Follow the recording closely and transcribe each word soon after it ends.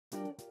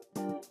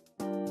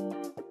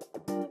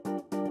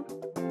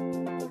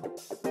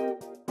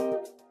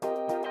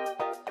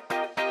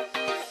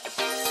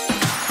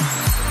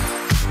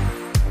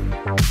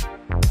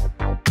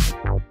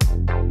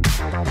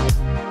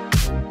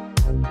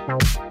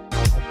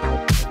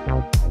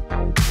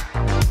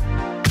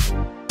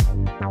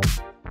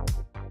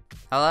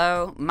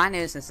Hello, my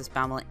name is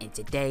MrSpaml, and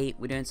today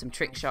we're doing some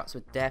trick shots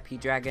with Derpy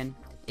Dragon.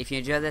 If you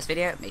enjoyed this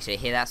video, make sure you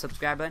hit that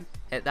subscribe button,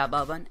 hit that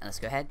bell button, and let's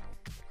go ahead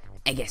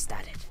and get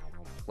started.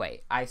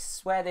 Wait, I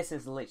swear this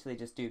is literally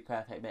just do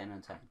perfect bit and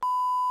Unturned.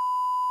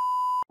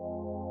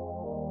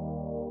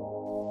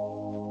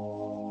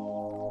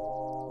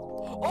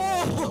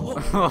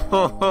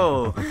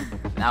 Oh!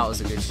 That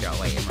was a good shot.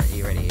 Wait,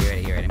 you ready?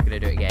 I'm gonna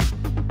do it again.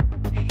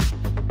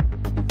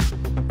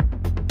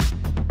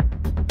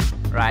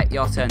 Right,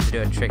 your turn to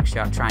do a trick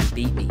shot. Try and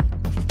beat me.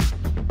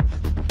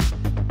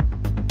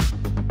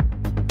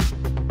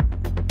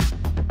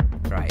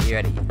 Right, you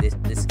ready? This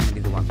is gonna be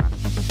the one, man.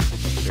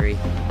 3, 2,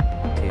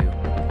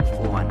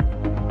 1.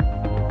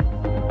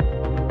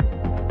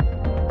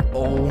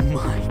 Oh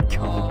my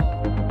god.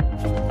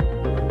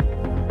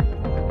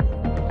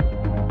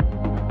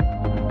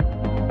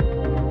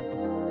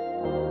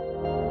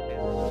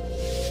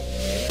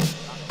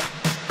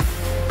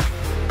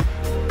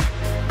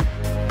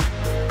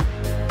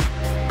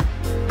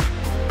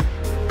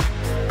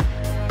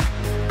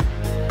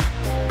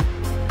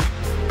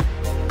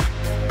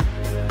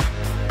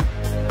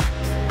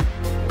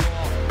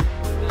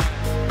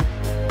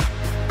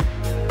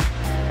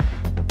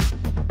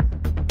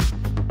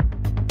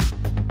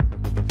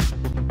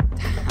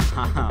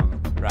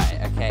 Right,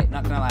 okay,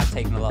 not gonna lie, I've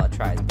taken a lot of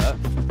tries, but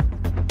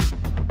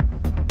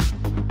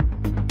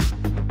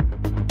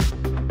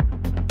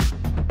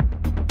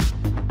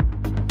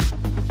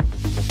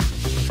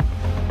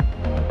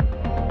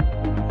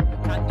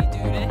can you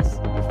do this?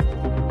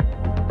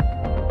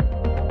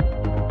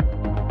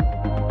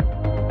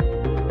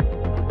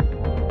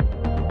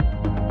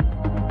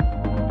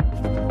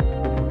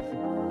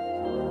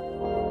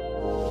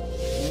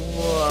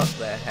 What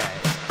the heck?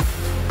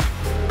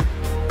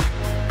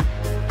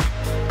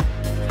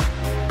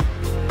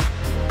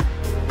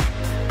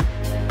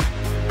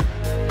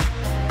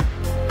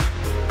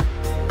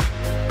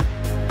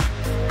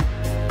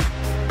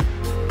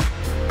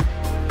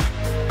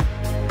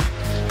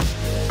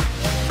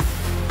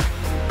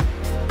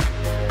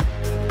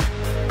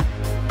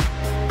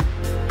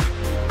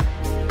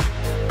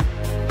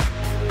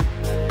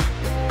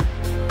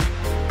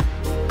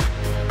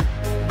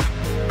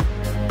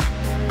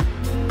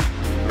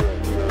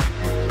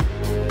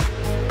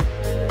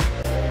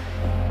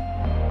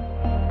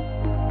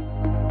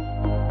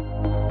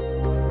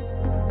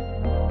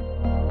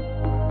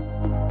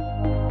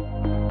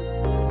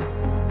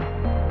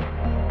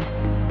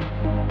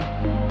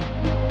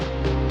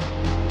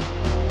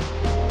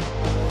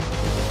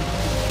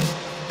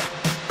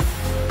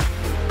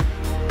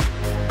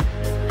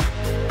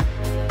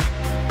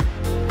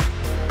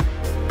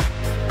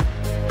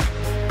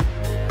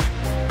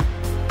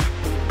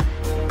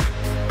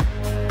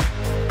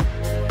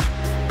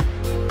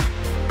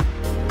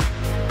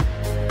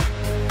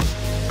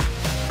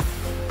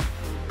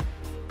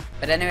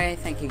 But anyway,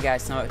 thank you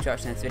guys so much for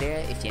watching this video.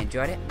 If you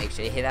enjoyed it, make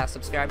sure you hit that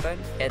subscribe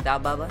button, hit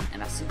that bell button,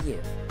 and I'll see you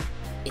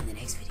in the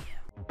next video.